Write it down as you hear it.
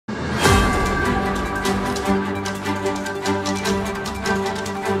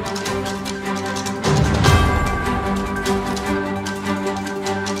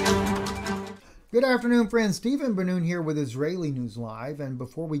Good afternoon, friends. Stephen Ben-Nun here with Israeli News Live. And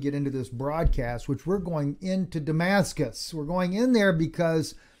before we get into this broadcast, which we're going into Damascus, we're going in there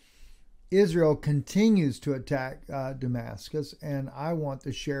because Israel continues to attack Damascus, and I want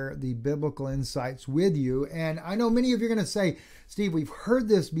to share the biblical insights with you. And I know many of you are going to say, Steve, we've heard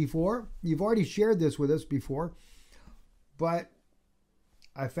this before. You've already shared this with us before. But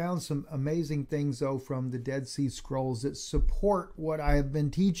I found some amazing things, though, from the Dead Sea Scrolls that support what I have been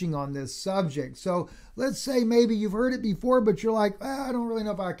teaching on this subject. So let's say maybe you've heard it before, but you're like, I don't really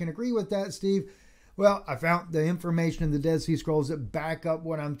know if I can agree with that, Steve. Well, I found the information in the Dead Sea Scrolls that back up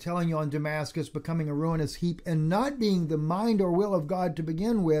what I'm telling you on Damascus becoming a ruinous heap and not being the mind or will of God to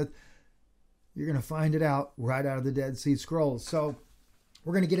begin with. You're going to find it out right out of the Dead Sea Scrolls. So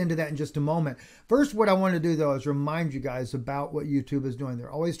we're going to get into that in just a moment. First, what I want to do, though, is remind you guys about what YouTube is doing.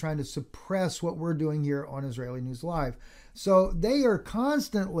 They're always trying to suppress what we're doing here on Israeli News Live. So they are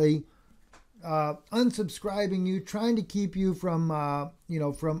constantly unsubscribing you, trying to keep you from,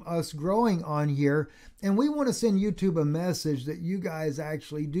 from us growing on here. And we want to send YouTube a message that you guys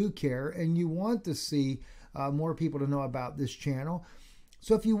actually do care and you want to see more people to know about this channel.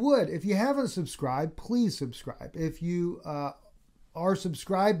 So if you haven't subscribed, please subscribe. If you are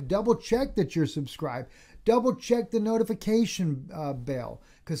subscribed, double check that you're subscribed. Double check the notification bell,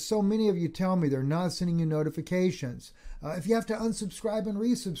 because so many of you tell me they're not sending you notifications. If you have to unsubscribe and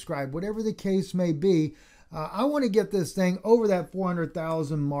resubscribe, whatever the case may be, I want to get this thing over that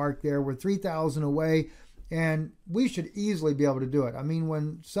 400,000 mark there. We're 3,000 away, and we should easily be able to do it. I mean,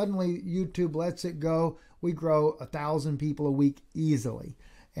 when suddenly YouTube lets it go, we grow 1,000 people a week easily.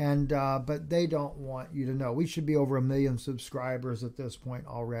 And but they don't want you to know. We should be over 1 million subscribers at this point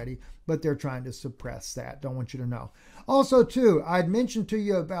already, but they're trying to suppress that. Don't want you to know. Also, too, I'd mentioned to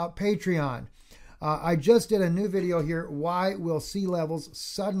you about Patreon. I just did a new video here, Why Will Sea Levels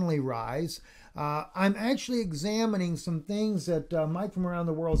Suddenly Rise? I'm actually examining some things that Mike from Around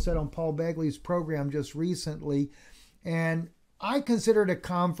the World said on Paul Begley's program just recently, and I consider it a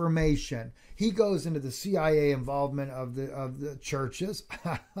confirmation. He goes into the CIA involvement of the churches.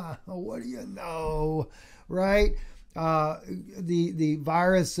 What do you know, right? The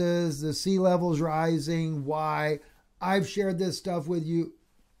viruses, the sea levels rising. Why? I've shared this stuff with you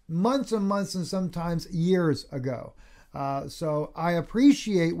months and months and sometimes years ago. So I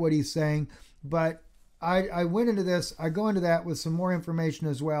appreciate what he's saying, but I went into this, I go into that with some more information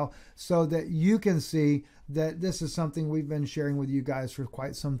as well so that you can see that this is something we've been sharing with you guys for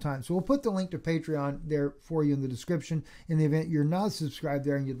quite some time. So we'll put the link to Patreon there for you in the description in the event you're not subscribed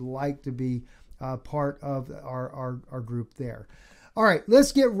there and you'd like to be part of our group there. All right,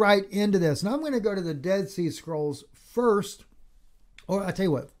 let's get right into this. Now I'm going to go to the Dead Sea Scrolls first. Or I'll tell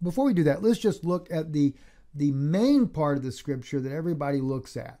you what, before we do that, let's just look at the main part of the scripture that everybody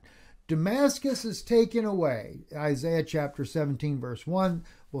looks at. Damascus is taken away. Isaiah chapter 17, verse 1.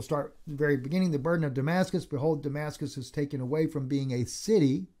 We'll start at the very beginning. The burden of Damascus. Behold, Damascus is taken away from being a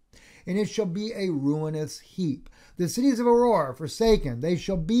city, and it shall be a ruinous heap. The cities of Aurora are forsaken. They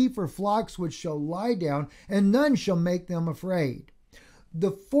shall be for flocks which shall lie down, and none shall make them afraid.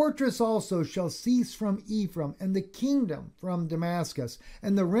 The fortress also shall cease from Ephraim, and the kingdom from Damascus.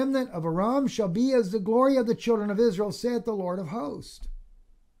 And the remnant of Aram shall be as the glory of the children of Israel, saith the Lord of hosts.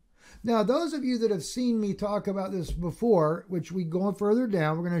 Now, those of you that have seen me talk about this before, which we go further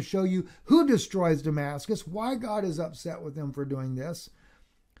down, we're going to show you who destroys Damascus, why God is upset with them for doing this.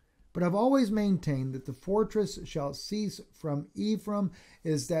 But I've always maintained that the fortress shall cease from Ephraim,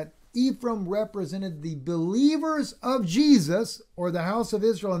 is that Ephraim represented the believers of Jesus, or the house of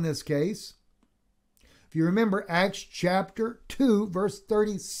Israel in this case. If you remember Acts chapter 2, verse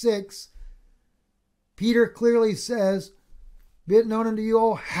 36, Peter clearly says, be it known unto you,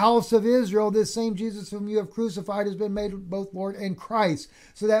 O house of Israel, this same Jesus whom you have crucified has been made both Lord and Christ.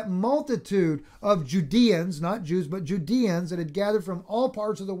 So that multitude of Judeans, not Jews, but Judeans that had gathered from all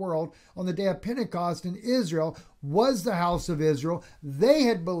parts of the world on the day of Pentecost in Israel was the house of Israel. They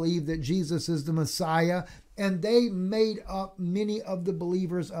had believed that Jesus is the Messiah, and they made up many of the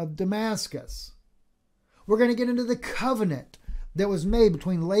believers of Damascus. We're going to get into the covenant that was made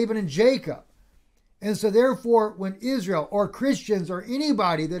between Laban and Jacob. And so therefore, when Israel or Christians or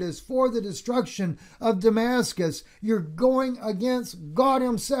anybody that is for the destruction of Damascus, you're going against God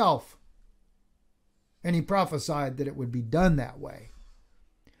himself. And he prophesied that it would be done that way.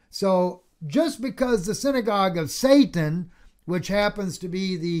 So just because the synagogue of Satan, which happens to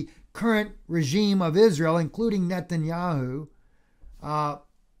be the current regime of Israel, including Netanyahu,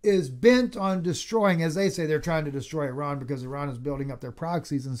 is bent on destroying, as they say, they're trying to destroy Iran because Iran is building up their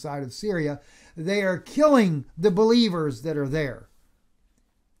proxies inside of Syria. They are killing the believers that are there.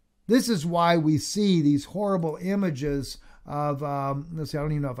 This is why we see these horrible images of, let's see, I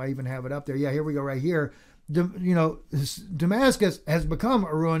don't even know if I even have it up there. Yeah, here we go right here. Damascus has become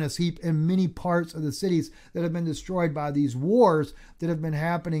a ruinous heap in many parts of the cities that have been destroyed by these wars that have been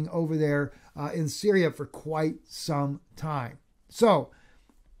happening over there in Syria for quite some time. So,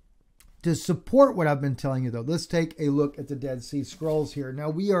 to support what I've been telling you, though, let's take a look at the Dead Sea Scrolls here. Now,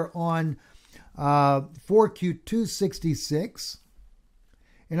 we are on 4Q 266.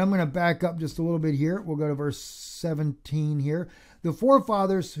 And I'm going to back up just a little bit here. We'll go to verse 17 here. The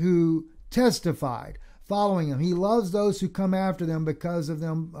forefathers who testified, following him. He loves those who come after them. Because of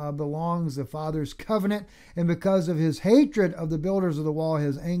them belongs the Father's covenant. And because of his hatred of the builders of the wall,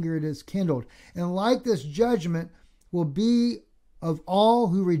 his anger is kindled. And like this judgment will be of all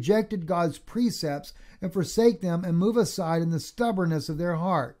who rejected God's precepts and forsake them and move aside in the stubbornness of their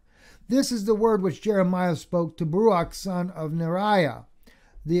heart. This is the word which Jeremiah spoke to Baruch, son of Neriah,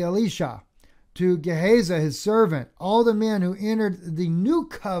 the Elisha, to Gehazi, his servant, all the men who entered the new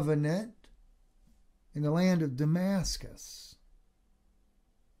covenant in the land of Damascus.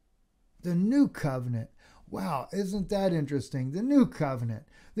 The new covenant. Wow, isn't that interesting? The new covenant.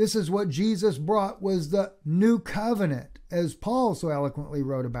 This is what Jesus brought, was the new covenant, as Paul so eloquently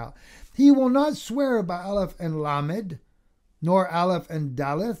wrote about. He will not swear by Aleph and Lamed, nor Aleph and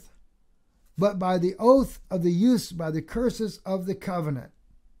Daleth, but by the oath of the use, by the curses of the covenant.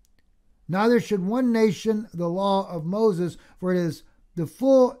 Neither should one nation the law of Moses, for it is the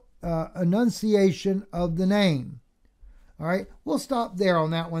full enunciation of the name. All right, we'll stop there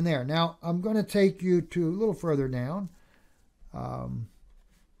on that one there. Now, I'm going to take you to a little further down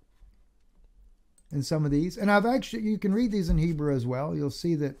in some of these. And I've actually, you can read these in Hebrew as well. You'll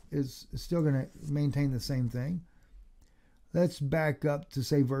see that it's still going to maintain the same thing. Let's back up to,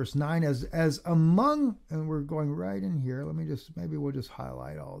 say, verse 9. As among, and we're going right in here. Let me just, maybe we'll just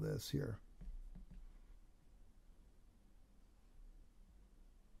highlight all this here.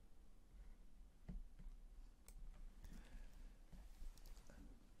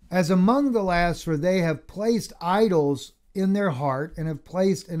 As among the last, for they have placed idols in their heart, and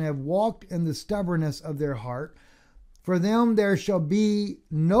have walked in the stubbornness of their heart. For them there shall be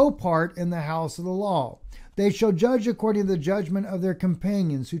no part in the house of the law. They shall judge according to the judgment of their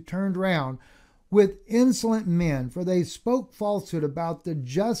companions who turned round with insolent men, for they spoke falsehood about the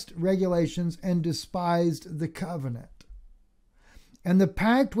just regulations and despised the covenant. And the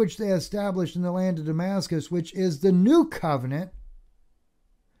pact which they established in the land of Damascus, which is the new covenant,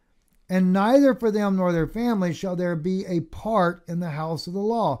 and neither for them nor their families shall there be a part in the house of the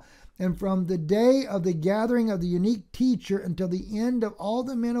law. And from the day of the gathering of the unique teacher until the end of all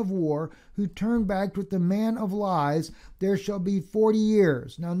the men of war who turn back with the man of lies, there shall be 40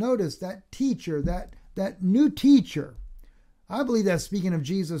 years. Now notice that teacher, that new teacher, I believe that's speaking of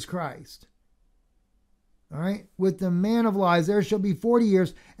Jesus Christ. All right, with the man of lies, there shall be 40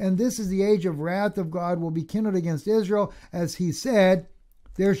 years, and this is the age of wrath of God will be kindled against Israel, as he said,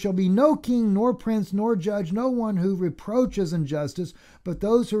 there shall be no king, nor prince, nor judge, no one who reproaches injustice, but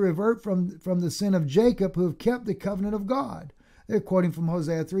those who revert from the sin of Jacob, who have kept the covenant of God. They're quoting from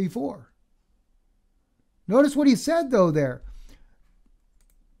Hosea 3:4. Notice what he said, though, there.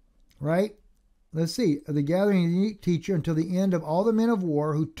 Right? Let's see. The gathering of the unique teacher until the end of all the men of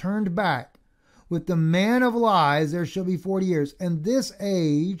war who turned back. With the man of lies there shall be 40 years. And this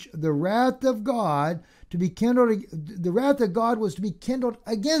age, the wrath of God to be kindled, the wrath of God was to be kindled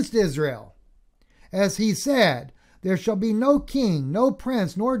against Israel. As he said, there shall be no king, no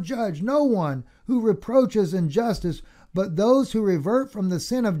prince, nor judge, no one who reproaches injustice, but those who revert from the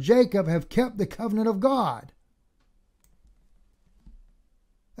sin of Jacob have kept the covenant of God.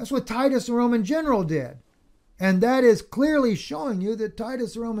 That's what Titus, the Roman general, did. And that is clearly showing you that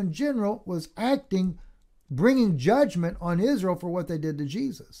Titus, the Roman general, was acting, bringing judgment on Israel for what they did to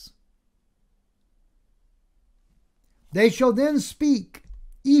Jesus. They shall then speak,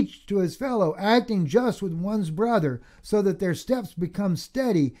 each to his fellow, acting just with one's brother, so that their steps become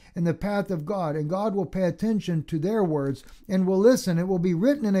steady in the path of God, and God will pay attention to their words and will listen. It will be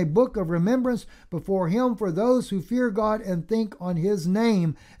written in a book of remembrance before him for those who fear God and think on his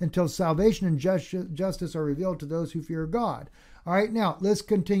name, until salvation and justice are revealed to those who fear God. All right, now let's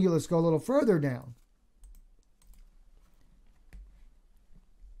continue. Let's go a little further down.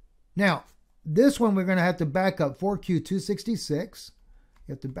 Now, this one we're going to have to back up. 4Q 266.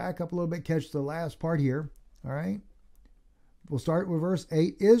 You have to back up a little bit, catch the last part here. All right. we'll start with verse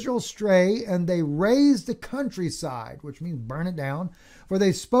 8. Israel stray, and they razed the countryside, which means burn it down. For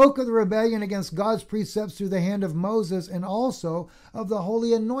they spoke of the rebellion against God's precepts through the hand of Moses and also of the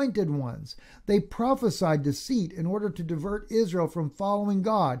holy anointed ones. They prophesied deceit in order to divert Israel from following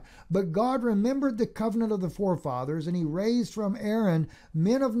God. But God remembered the covenant of the forefathers, and he raised from Aaron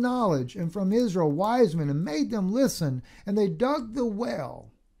men of knowledge, and from Israel wise men, and made them listen. And they dug the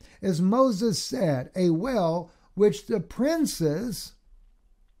well, as Moses said, a well which the princes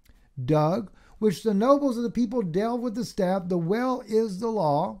dug, which the nobles of the people delved with the staff. The well is the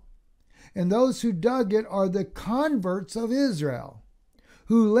law, and those who dug it are the converts of Israel,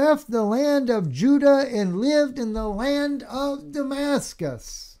 who left the land of Judah and lived in the land of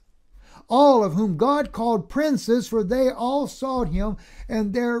Damascus, all of whom God called princes, for they all sought him,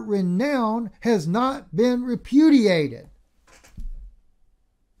 and their renown has not been repudiated.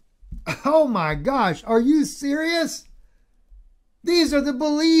 Oh my gosh, are you serious? These are the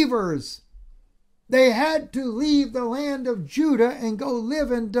believers. They had to leave the land of Judah and go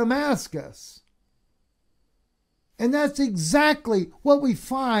live in Damascus. And that's exactly what we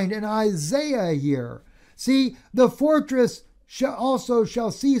find in Isaiah here. See, the fortress also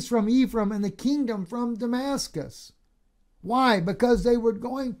shall cease from Ephraim, and the kingdom from Damascus. Why? Because they were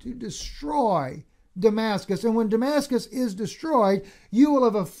going to destroy Damascus. And when Damascus is destroyed, you will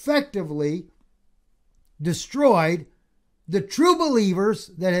have effectively destroyed the true believers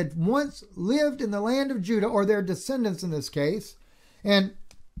that had once lived in the land of Judah, or their descendants in this case. And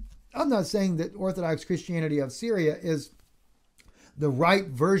I'm not saying that Orthodox Christianity of Syria is the right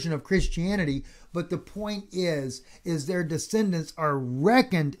version of Christianity, but the point is their descendants are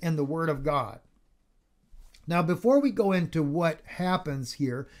reckoned in the Word of God. Now, before we go into what happens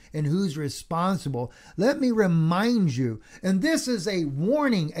here and who's responsible, let me remind you, and this is a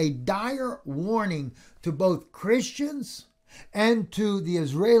warning, a dire warning to both Christians and to the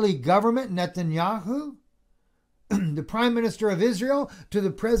Israeli government, Netanyahu, the Prime Minister of Israel, to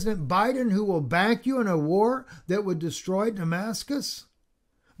the President Biden, who will back you in a war that would destroy Damascus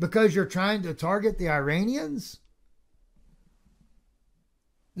because you're trying to target the Iranians.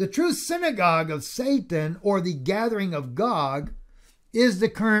 The true synagogue of Satan, or the gathering of Gog, is the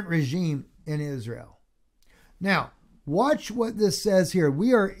current regime in Israel. Now, watch what this says here.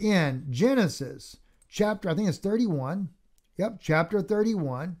 We are in Genesis chapter, I think it's 31. Yep, chapter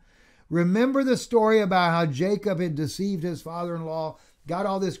 31. Remember the story about how Jacob had deceived his father-in-law, got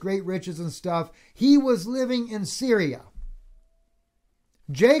all this great riches and stuff. He was living in Syria.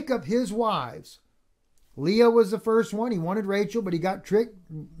 Jacob, his wives, Leah was the first one. He wanted Rachel, but he got tricked.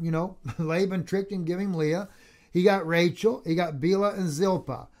 Laban tricked and gave him Leah. He got Rachel. He got Bilhah and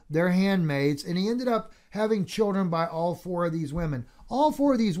Zilpah, their handmaids, and he ended up having children by all four of these women. All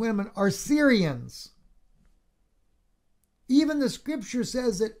four of these women are Syrians. Even the scripture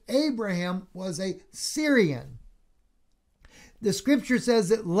says that Abraham was a Syrian. The scripture says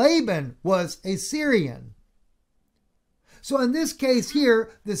that Laban was a Syrian. So in this case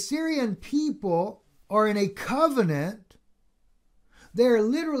here, the Syrian people are in a covenant. They're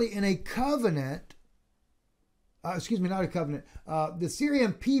literally in a covenant. Not a covenant. The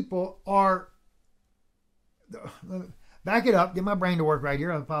Syrian people are, back it up, get my brain to work right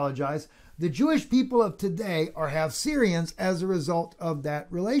here, I apologize. The Jewish people of today are half Syrians as a result of that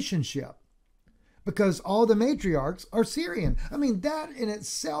relationship, because all the matriarchs are Syrian. I mean, that in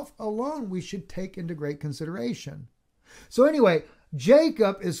itself alone we should take into great consideration. So anyway,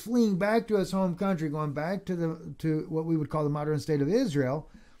 Jacob is fleeing back to his home country, going back to what we would call the modern state of Israel.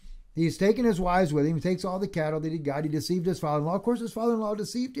 He's taken his wives with him. He takes all the cattle that he got. He deceived his father-in-law. Of course, his father-in-law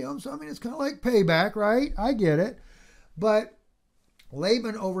deceived him. So, I mean, it's kind of like payback, right? I get it. But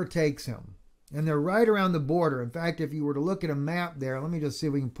Laban overtakes him, and they're right around the border. In fact, if you were to look at a map there, let me just see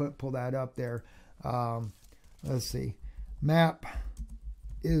if we can pull that up there. Let's see. Map,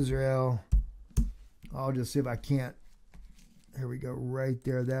 Israel. I'll just see if I can't. Here we go, right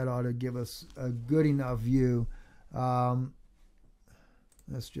there. That ought to give us a good enough view. Let's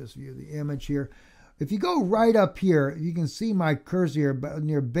just view the image here. If you go right up here, you can see my cursor here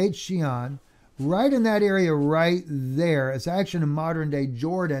near Beit Shean, right in that area right there. It's actually in modern day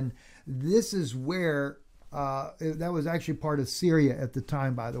Jordan. This is where, that was actually part of Syria at the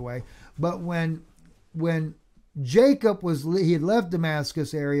time, by the way. But when Jacob he had left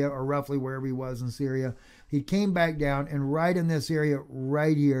Damascus area, or roughly wherever he was in Syria, he came back down, and right in this area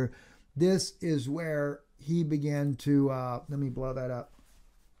right here, this is where he began to, let me blow that up.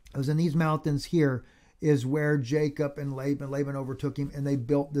 It was in these mountains here is where Jacob and Laban overtook him, and they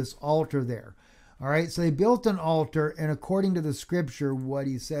built this altar there. All right, so they built an altar, and according to the scripture, what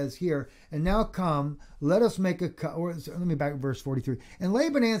he says here, and now come, let us make a let me back to verse 43. And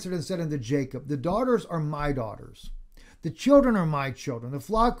Laban answered and said unto Jacob, the daughters are my daughters, the children are my children, the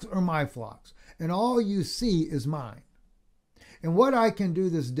flocks are my flocks, and all you see is mine. And what I can do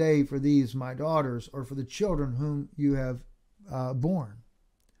this day for these my daughters, or for the children whom you have born.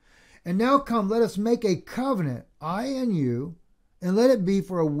 And now come, let us make a covenant, I and you, and let it be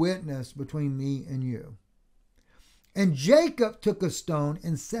for a witness between me and you. And Jacob took a stone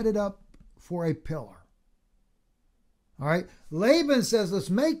and set it up for a pillar. All right. Laban says,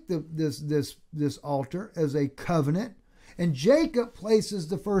 let's make this altar as a covenant. And Jacob places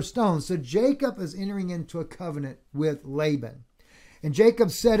the first stone. So Jacob is entering into a covenant with Laban. And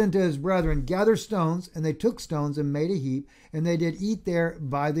Jacob said unto his brethren, gather stones. And they took stones and made a heap. And they did eat there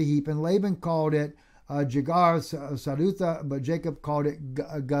by the heap. And Laban called it Jagar Sarutha, but Jacob called it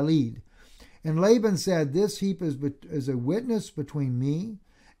Galid. And Laban said, this heap is a witness between me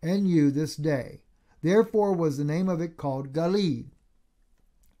and you this day. Therefore was the name of it called Galid.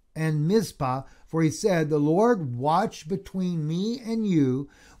 And Mizpah, for he said, the Lord watch between me and you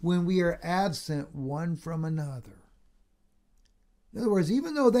when we are absent one from another. In other words,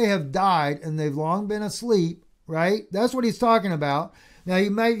 even though they have died and they've long been asleep, right? That's what he's talking about. Now,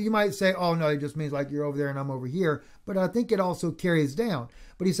 you might say, oh, no, it just means like you're over there and I'm over here. But I think it also carries down.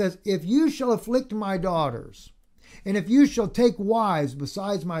 But he says, if you shall afflict my daughters, and if you shall take wives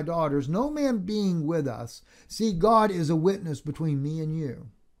besides my daughters, no man being with us, see, God is a witness between me and you.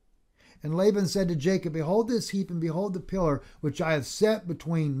 And Laban said to Jacob, behold this heap, and behold the pillar which I have set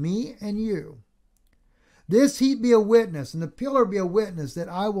between me and you. This heap be a witness, and the pillar be a witness, that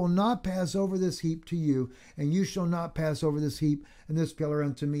I will not pass over this heap to you, and you shall not pass over this heap and this pillar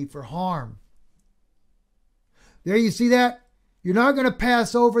unto me for harm. There you see that? You're not going to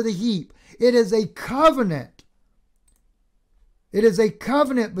pass over the heap. It is a covenant. It is a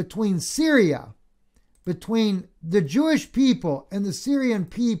covenant between Syria, between the Jewish people and the Syrian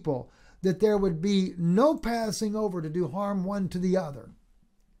people, that there would be no passing over to do harm one to the other.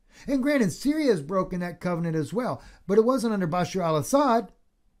 And granted, Syria has broken that covenant as well, but it wasn't under Bashar al-Assad,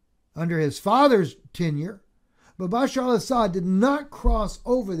 under his father's tenure. But Bashar al-Assad did not cross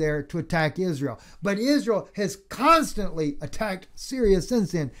over there to attack Israel. But Israel has constantly attacked Syria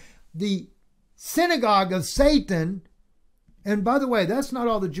since then. The synagogue of Satan, and by the way, that's not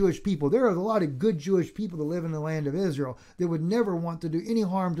all the Jewish people. There are a lot of good Jewish people that live in the land of Israel that would never want to do any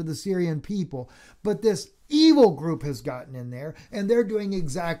harm to the Syrian people. But this evil group has gotten in there, and they're doing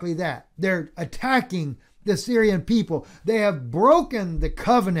exactly that. They're attacking the Syrian people. They have broken the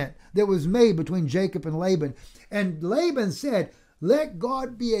covenant that was made between Jacob and Laban. And Laban said, let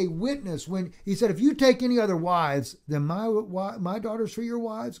God be a witness. When he said, if you take any other wives than my daughters for your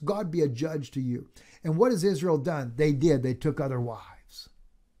wives, God be a judge to you. And what has Israel done? They did. They took other wives.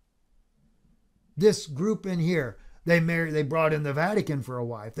 This group in here, they brought in the Vatican for a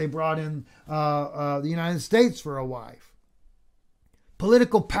wife. They brought in the United States for a wife.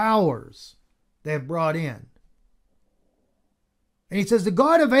 Political powers they have brought in. And he says, the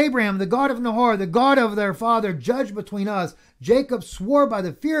God of Abraham, the God of Nahor, the God of their father, judge between us. Jacob swore by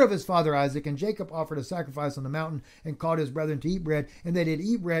the fear of his father Isaac, and Jacob offered a sacrifice on the mountain and called his brethren to eat bread. And they did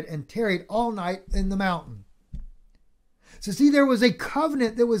eat bread and tarried all night in the mountain. So see, there was a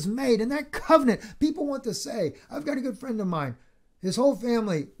covenant that was made. And that covenant, people want to say, I've got a good friend of mine. His whole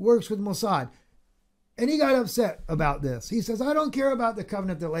family works with Mossad. And he got upset about this. He says, I don't care about the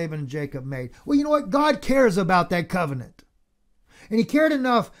covenant that Laban and Jacob made. Well, you know what? God cares about that covenant. And he cared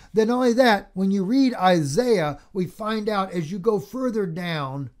enough that not only that, when you read Isaiah, we find out as you go further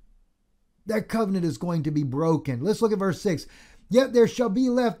down, that covenant is going to be broken. Let's look at verse 6. Yet there shall be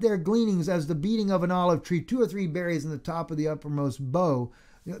left there gleanings as the beating of an olive tree, 2 or 3 berries in the top of the uppermost bow.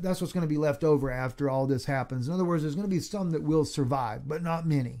 That's what's going to be left over after all this happens. In other words, there's going to be some that will survive, but not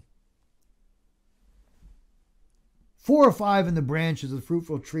many. 4 or 5 in the branches of the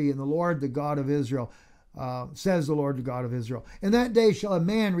fruitful tree, and the Lord, the God of Israel, says the Lord, the God of Israel. In that day shall a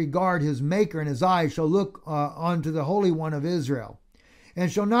man regard his maker, and his eyes shall look unto the Holy One of Israel, and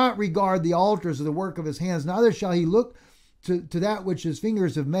shall not regard the altars of the work of his hands, neither shall he look to that which his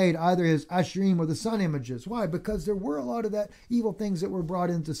fingers have made, either his asherim or the sun images. Why? Because there were a lot of that evil things that were brought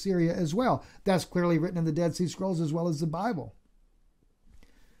into Syria as well. That's clearly written in the Dead Sea Scrolls as well as the Bible.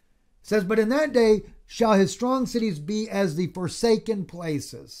 It says, but in that day shall his strong cities be as the forsaken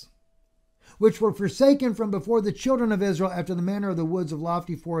places, which were forsaken from before the children of Israel after the manner of the woods of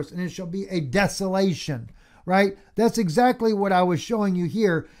lofty forests, and it shall be a desolation. Right? That's exactly what I was showing you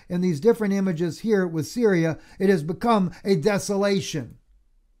here in these different images here with Syria. It has become a desolation.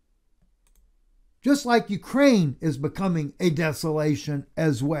 Just like Ukraine is becoming a desolation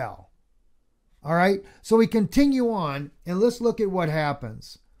as well. All right, so we continue on, and let's look at what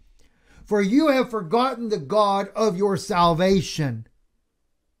happens. For you have forgotten the God of your salvation.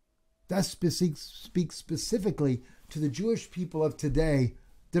 That speaks specifically to the Jewish people of today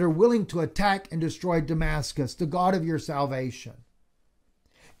that are willing to attack and destroy Damascus, the God of your salvation.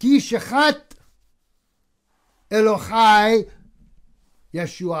 Ki shechat Elohai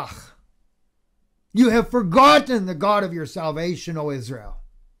Yeshuach. You have forgotten the God of your salvation, O Israel.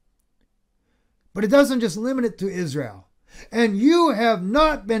 But it doesn't just limit it to Israel. And you have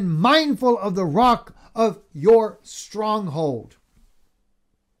not been mindful of the rock of your stronghold.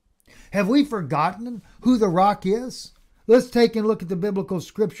 Have we forgotten who the rock is? Let's take a look at the biblical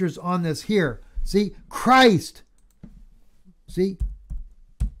scriptures on this here. See, Christ. See?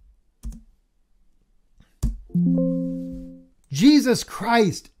 Jesus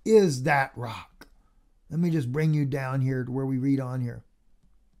Christ is that rock. Let me just bring you down here to where we read on here.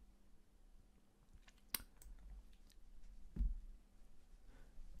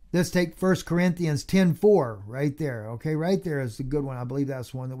 Let's take 1 Corinthians 10:4 right there. Okay, right there is a good one. I believe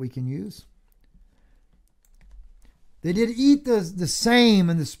that's one that we can use. They did eat the same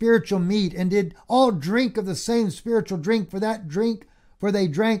and the spiritual meat, and did all drink of the same spiritual drink, for they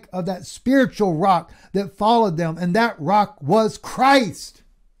drank of that spiritual rock that followed them, and that rock was Christ.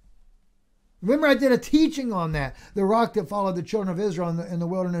 Remember, I did a teaching on that, the rock that followed the children of Israel in the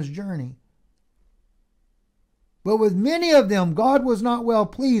wilderness journey. But with many of them, God was not well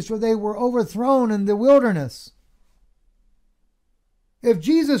pleased, for they were overthrown in the wilderness. If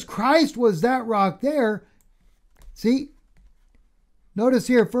Jesus Christ was that rock there, see, notice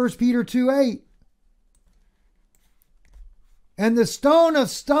here, 1 Peter 2:8. And the stone of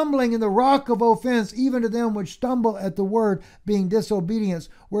stumbling and the rock of offense, even to them which stumble at the word, being disobedience,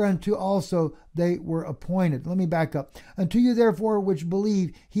 whereunto also they were appointed. Let me back up. Unto you therefore which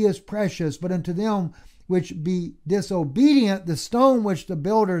believe, he is precious, but unto them which be disobedient, the stone which the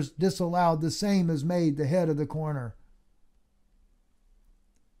builders disallowed, the same is made the head of the corner.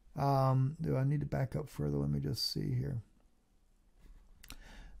 Do I need to back up further? Let me just see here.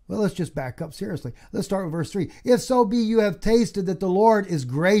 Well, let's just back up seriously. Let's start with verse 3. If so be you have tasted that the Lord is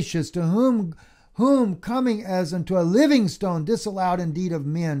gracious, to whom coming as unto a living stone, disallowed indeed of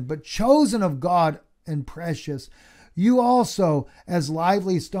men, but chosen of God and precious, you also, as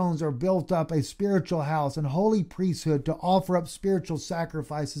lively stones, are built up a spiritual house and holy priesthood, to offer up spiritual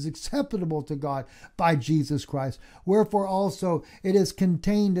sacrifices acceptable to God by Jesus Christ. Wherefore also it is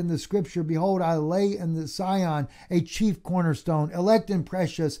contained in the scripture, behold, I lay in the Zion a chief cornerstone, elect and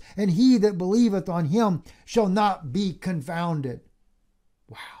precious, and he that believeth on him shall not be confounded.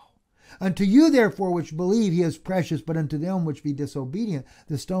 Wow. Unto you therefore which believe, he is precious, but unto them which be disobedient,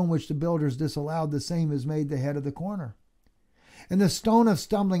 the stone which the builders disallowed, the same is made the head of the corner. And the stone of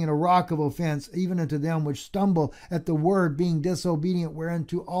stumbling and a rock of offense, even unto them which stumble at the word, being disobedient,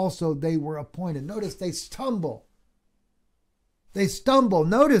 whereunto also they were appointed. Notice they stumble. They stumble.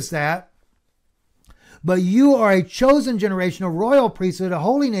 Notice that. But you are a chosen generation, a royal priesthood, a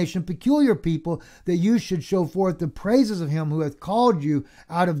holy nation, peculiar people, that you should show forth the praises of him who hath called you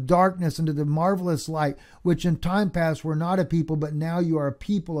out of darkness into the marvelous light, which in time past were not a people, but now you are a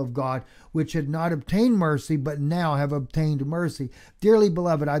people of God, which had not obtained mercy, but now have obtained mercy. Dearly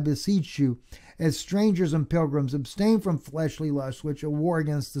beloved, I beseech you, as strangers and pilgrims, abstain from fleshly lusts, which are war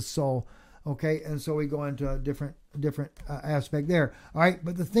against the soul. Okay, and so we go into a different aspect there. All right,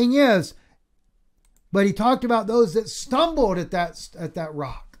 but the thing is, but he talked about those that stumbled at that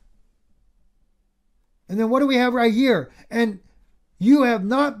rock. And then what do we have right here? And you have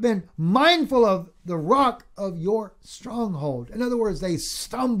not been mindful of the rock of your stronghold. In other words, they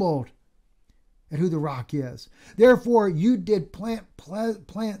stumbled at who the rock is. Therefore, you did plant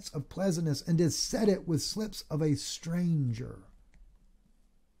plants of pleasantness, and did set it with slips of a stranger.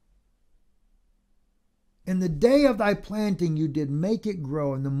 In the day of thy planting you did make it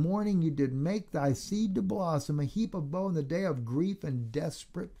grow. In the morning you did make thy seed to blossom, a heap of bow in the day of grief and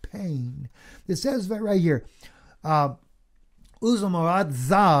desperate pain. It says that right here. Uzamorad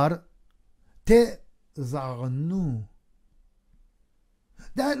zar te zarnu.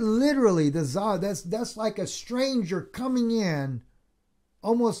 That literally, the zar, that's like a stranger coming in,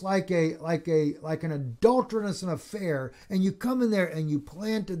 almost like an adulterous affair, and you come in there and you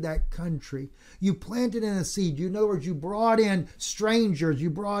planted that country. You planted in a seed. In other words, you brought in strangers. You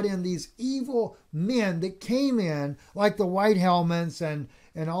brought in these evil men that came in, like the white helmets and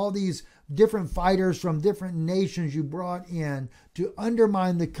all these different fighters from different nations you brought in to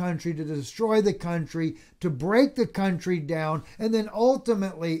undermine the country, to destroy the country, to break the country down, and then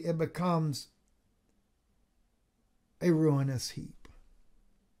ultimately it becomes a ruinous heap.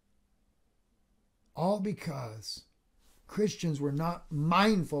 All because Christians were not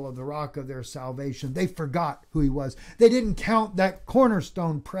mindful of the rock of their salvation. They forgot who he was. They didn't count that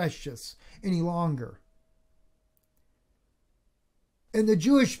cornerstone precious any longer. And the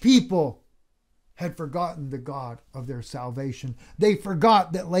Jewish people had forgotten the God of their salvation. They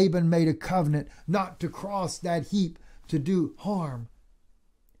forgot that Laban made a covenant not to cross that heap to do harm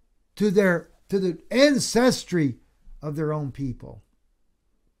to the ancestry of their own people.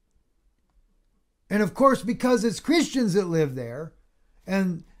 And of course, because it's Christians that live there,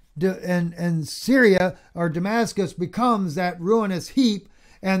 and Syria or Damascus becomes that ruinous heap,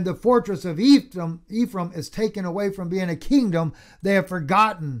 and the fortress of Ephraim is taken away from being a kingdom, they have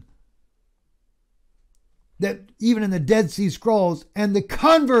forgotten that even in the Dead Sea Scrolls, and the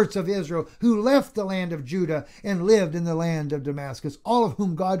converts of Israel who left the land of Judah and lived in the land of Damascus, all of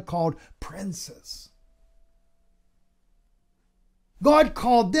whom God called princes. God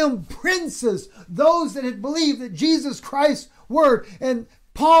called them princes, those that had believed that Jesus Christ's word. And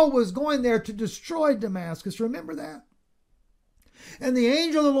Paul was going there to destroy Damascus. Remember that? And the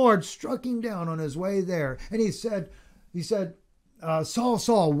angel of the Lord struck him down on his way there. And he said, Saul,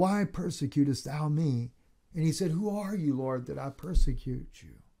 Saul, why persecutest thou me? And he said, who are you, Lord, that I persecute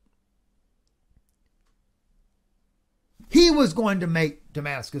you? He was going to make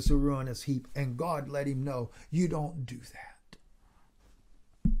Damascus a ruinous heap, and God let him know, you don't do that.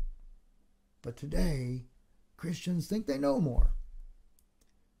 But today, Christians think they know more.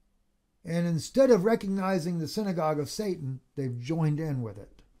 And instead of recognizing the synagogue of Satan, they've joined in with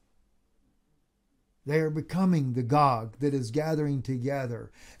it. They are becoming the Gog that is gathering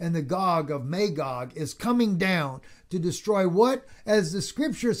together. And the Gog of Magog is coming down to destroy what? As the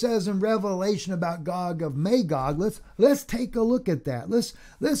scripture says in Revelation about Gog of Magog, let's take a look at that.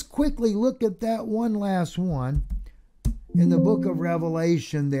 Let's quickly look at that one last one in the book of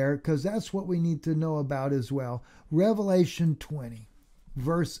Revelation there, because that's what we need to know about as well. Revelation 20,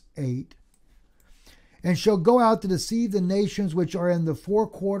 verse 8. And shall go out to deceive the nations which are in the four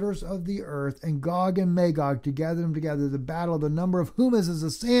quarters of the earth, and Gog and Magog to gather them together, the battle of the number of whom is as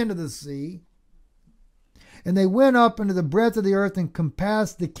the sand of the sea. And they went up into the breadth of the earth and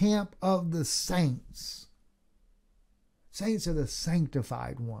compassed the camp of the saints. Saints are the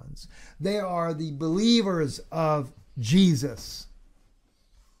sanctified ones. They are the believers of Jesus.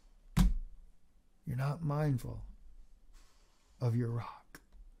 You're not mindful of your rock.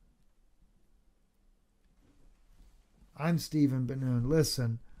 I'm Stephen Ben-Nun.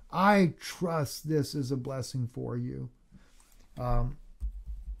 Listen, I trust this is a blessing for you.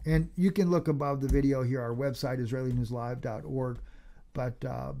 And you can look above the video here. Our website, IsraeliNewsLive.org.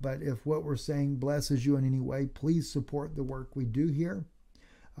 But if what we're saying blesses you in any way, please support the work we do here.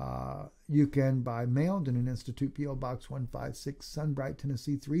 You can by mail, Den-Nun Institute, P.O. Box 156, Sunbright,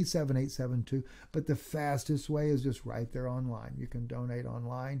 Tennessee 37872. But the fastest way is just right there online. You can donate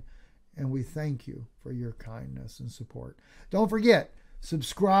online. And we thank you for your kindness and support. Don't forget,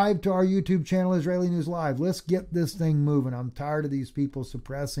 subscribe to our YouTube channel, Israeli News Live. Let's get this thing moving. I'm tired of these people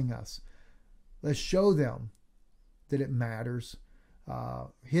suppressing us. Let's show them that it matters.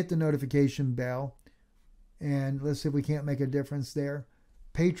 Hit the notification bell. And let's see if we can't make a difference there.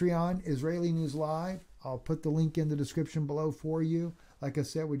 Patreon, Israeli News Live. I'll put the link in the description below for you. Like I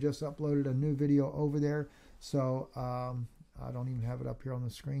said, we just uploaded a new video over there. So I don't even have it up here on the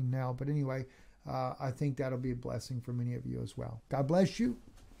screen now. But anyway, I think that'll be a blessing for many of you as well. God bless you.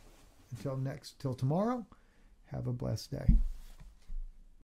 Until tomorrow, have a blessed day.